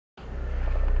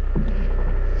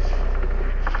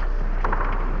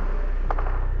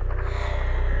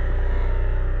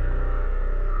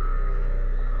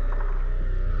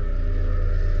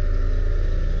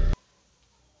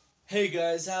Hey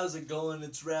guys, how's it going?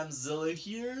 It's Ramzilla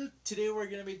here. Today we're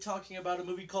going to be talking about a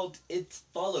movie called It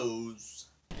Follows.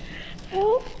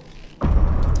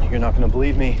 You're not gonna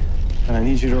believe me, and I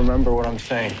need you to remember what I'm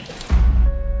saying.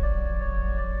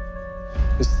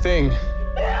 This thing,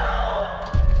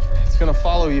 it's gonna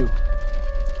follow you.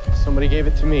 Somebody gave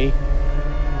it to me,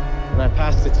 and I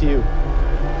passed it to you.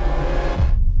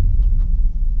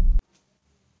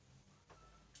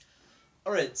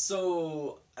 Alright,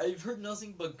 so I've heard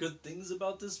nothing but good things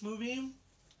about this movie.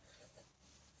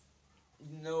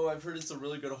 I've heard it's a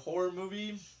really good horror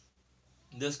movie.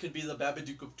 This could be the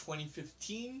Babadook of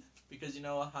 2015, because you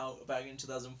know how back in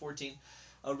 2014,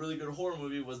 a really good horror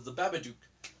movie was the Babadook.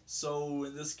 So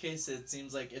in this case, it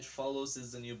seems like It Follows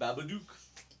is the new Babadook.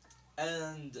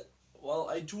 And, well,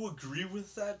 I do agree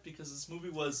with that, because this movie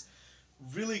was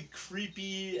really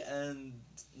creepy, and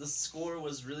the score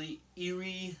was really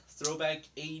eerie, throwback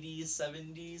 80s,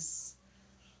 70s.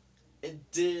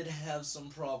 It did have some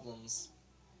problems.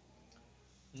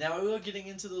 Now, I will be getting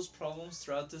into those problems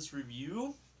throughout this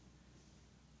review,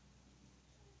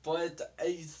 but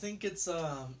I think it's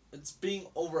being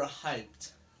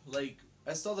overhyped. Like,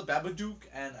 I saw the Babadook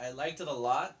and I liked it a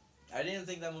lot. I didn't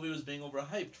think that movie was being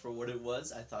overhyped for what it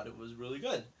was. I thought it was really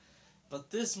good. But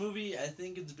this movie, I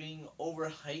think it's being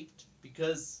overhyped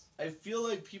because I feel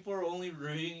like people are only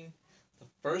reading the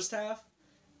first half,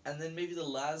 and then maybe the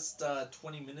last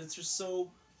 20 minutes or so,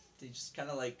 they just kind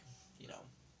of like,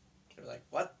 they're like,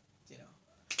 what?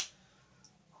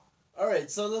 Alright,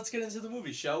 so let's get into the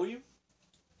movie, shall we?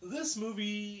 This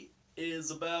movie is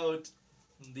about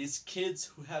these kids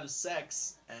who have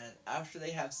sex, and after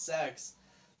they have sex,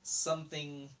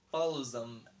 something follows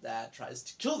them that tries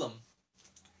to kill them.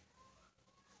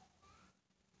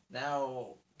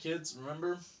 Now, kids,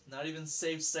 remember, not even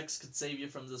safe sex could save you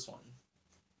from this one.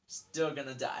 Still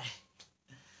gonna die.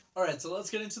 Alright, so let's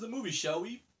get into the movie, shall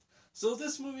we? So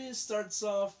this movie starts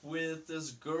off with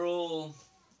this girl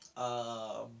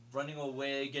running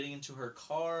away, getting into her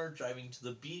car, driving to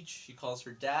the beach. She calls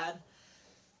her dad,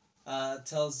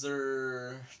 tells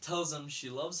him she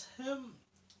loves him,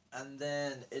 and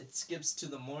then it skips to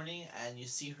the morning, and you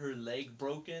see her leg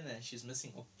broken, and she's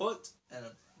missing a foot, and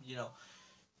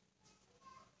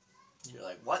you're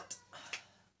like, what?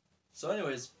 So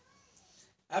anyways,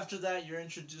 after that, you're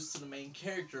introduced to the main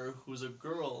character, who's a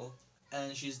girl,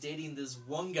 and she's dating this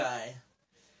one guy.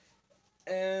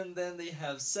 And then they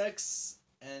have sex,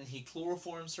 and he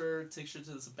chloroforms her, takes her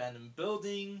to this abandoned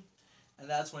building, and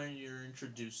that's when you're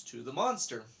introduced to the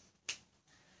monster.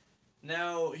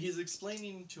 Now, he's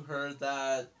explaining to her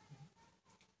that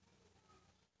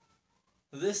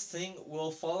this thing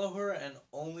will follow her and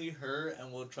only her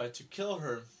and will try to kill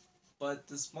her. But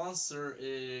this monster,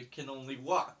 it can only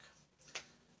walk.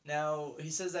 Now,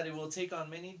 he says that it will take on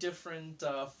many different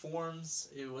forms.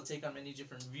 It will take on many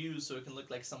different views, so it can look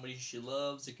like somebody she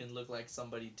loves. It can look like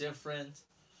somebody different.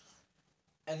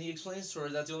 And he explains to her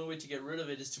that the only way to get rid of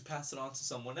it is to pass it on to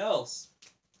someone else.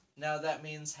 Now, that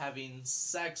means having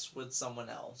sex with someone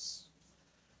else.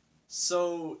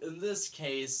 So, in this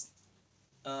case,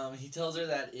 he tells her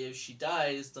that if she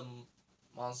dies, the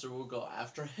monster will go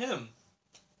after him.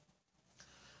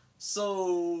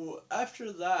 So,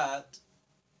 after that,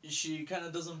 she kind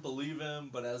of doesn't believe him,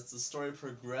 but as the story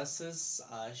progresses,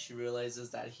 she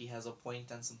realizes that he has a point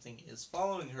and something is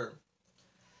following her.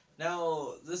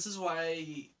 Now, this is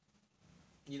why,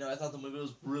 I thought the movie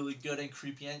was really good and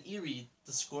creepy and eerie.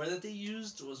 The score that they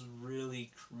used was really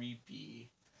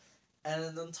creepy.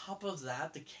 And on top of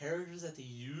that, the characters that they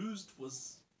used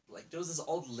was, like, there was this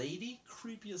old lady,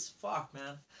 creepy as fuck,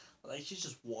 man. Like, she's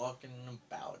just walking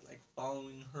about, like,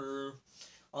 following her.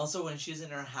 Also, when she's in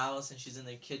her house and she's in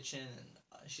the kitchen and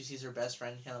she sees her best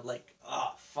friend, kind of like,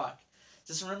 oh, fuck.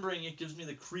 Just remembering it gives me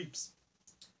the creeps.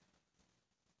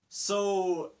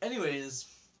 So, anyways,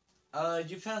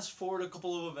 you fast forward a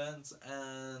couple of events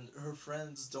and her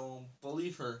friends don't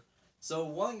believe her. So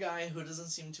one guy who doesn't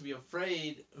seem to be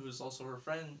afraid, who's also her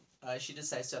friend, she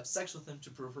decides to have sex with him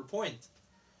to prove her point.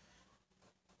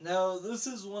 Now, this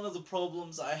is one of the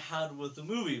problems I had with the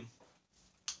movie,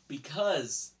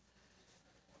 because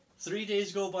 3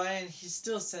 days go by and he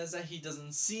still says that he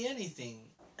doesn't see anything,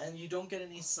 and you don't get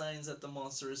any signs that the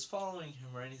monster is following him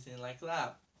or anything like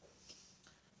that.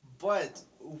 But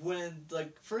when the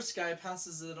first guy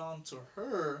passes it on to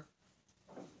her,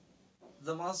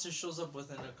 the monster shows up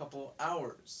within a couple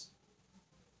hours,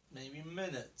 maybe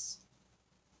minutes.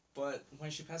 But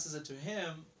when she passes it to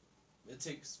him, it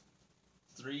takes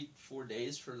 3-4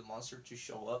 days for the monster to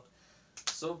show up.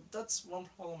 So that's one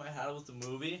problem I had with the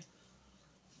movie.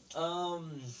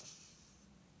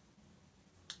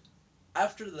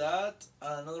 after that,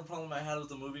 another problem I had with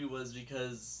the movie was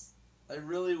because I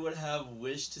really would have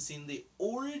wished to see the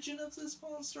origin of this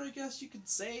monster, I guess you could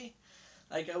say.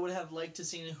 Like, I would have liked to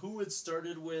see who it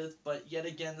started with, but yet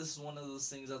again, this is one of those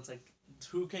things that's like,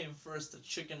 who came first, the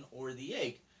chicken or the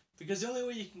egg? Because the only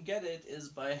way you can get it is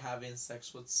by having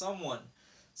sex with someone.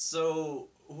 So,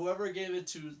 whoever gave it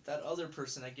to that other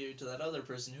person that gave it to that other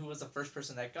person, who was the first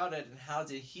person that got it, and how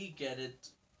did he get it?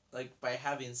 Like, by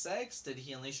having sex? Did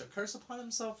he unleash a curse upon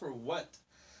himself, or what?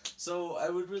 So, I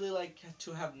would really like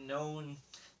to have known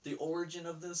the origin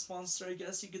of this monster, I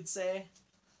guess you could say.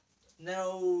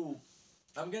 Now,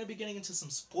 I'm going to be getting into some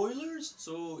spoilers,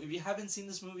 so if you haven't seen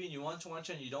this movie and you want to watch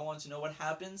it and you don't want to know what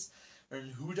happens or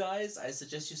who dies, I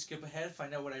suggest you skip ahead,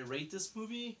 find out what I rate this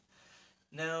movie.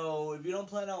 Now, if you don't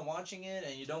plan on watching it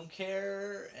and you don't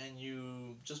care and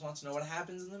you just want to know what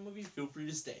happens in the movie, feel free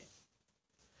to stay.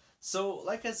 So,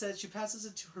 like I said, she passes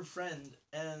it to her friend,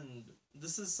 and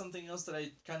this is something else that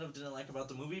I kind of didn't like about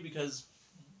the movie because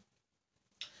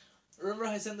remember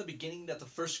I said in the beginning that the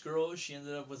first girl, she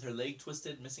ended up with her leg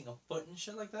twisted, missing a foot and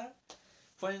shit like that?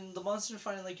 When the monster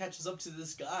finally catches up to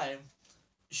this guy,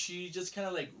 she just kind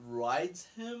of like rides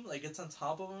him, like gets on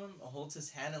top of him, holds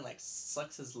his hand and like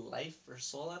sucks his life or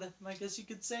soul out of him, I guess you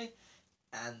could say.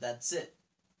 And that's it.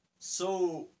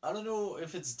 So, I don't know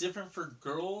if it's different for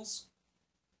girls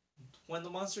when the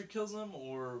monster kills them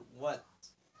or what.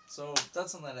 So,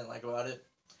 that's something I didn't like about it.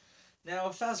 Now,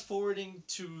 fast forwarding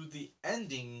to the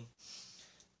ending,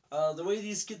 the way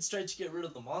these kids try to get rid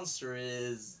of the monster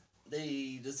is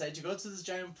they decide to go to this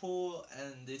giant pool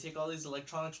and they take all these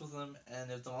electronics with them, and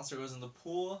if the monster goes in the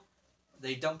pool,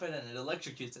 they dump it and it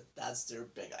electrocutes it. That's their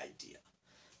big idea.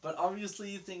 But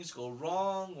obviously things go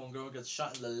wrong. One girl gets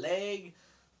shot in the leg.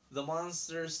 The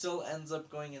monster still ends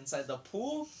up going inside the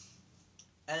pool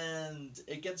and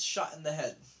it gets shot in the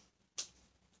head.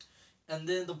 And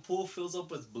then the pool fills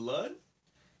up with blood,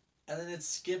 and then it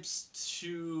skips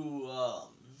to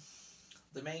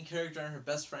the main character and her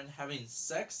best friend having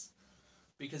sex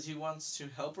because he wants to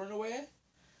help her in a way.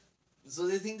 So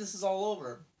they think this is all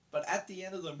over. But at the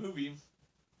end of the movie,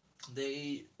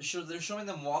 they're showing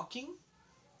them walking,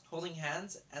 holding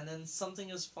hands, and then something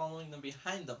is following them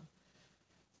behind them.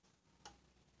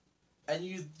 And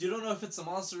you don't know if it's a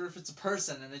monster or if it's a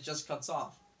person, and it just cuts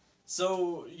off.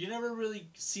 So, you never really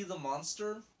see the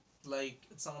monster, like,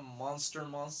 it's not a monster,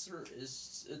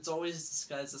 it's always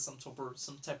disguised as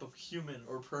some type of human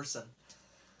or person.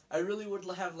 I really would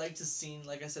have liked to see,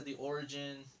 like I said, the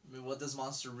origin, what this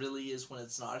monster really is when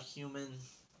it's not human,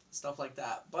 stuff like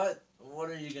that, but what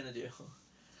are you gonna do?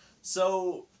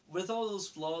 So, with all those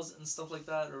flaws and stuff like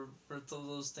that, or with all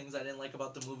those things I didn't like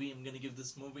about the movie, I'm gonna give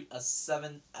this movie a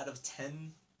 7 out of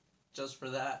 10. Just for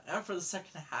that, and for the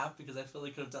second half, because I feel they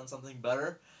could have done something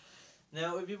better.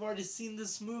 Now, if you've already seen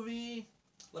this movie,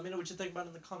 let me know what you think about it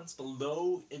in the comments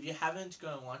below. If you haven't,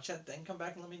 go and watch it, then come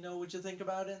back and let me know what you think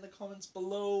about it in the comments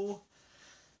below.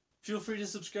 Feel free to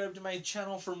subscribe to my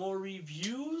channel for more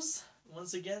reviews.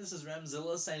 Once again, this is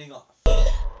Ramzilla signing off.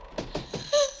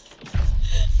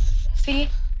 See?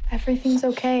 Everything's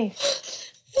okay.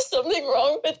 Is something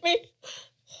wrong with me?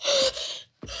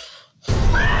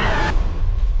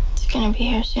 It's gonna be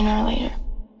here sooner or later.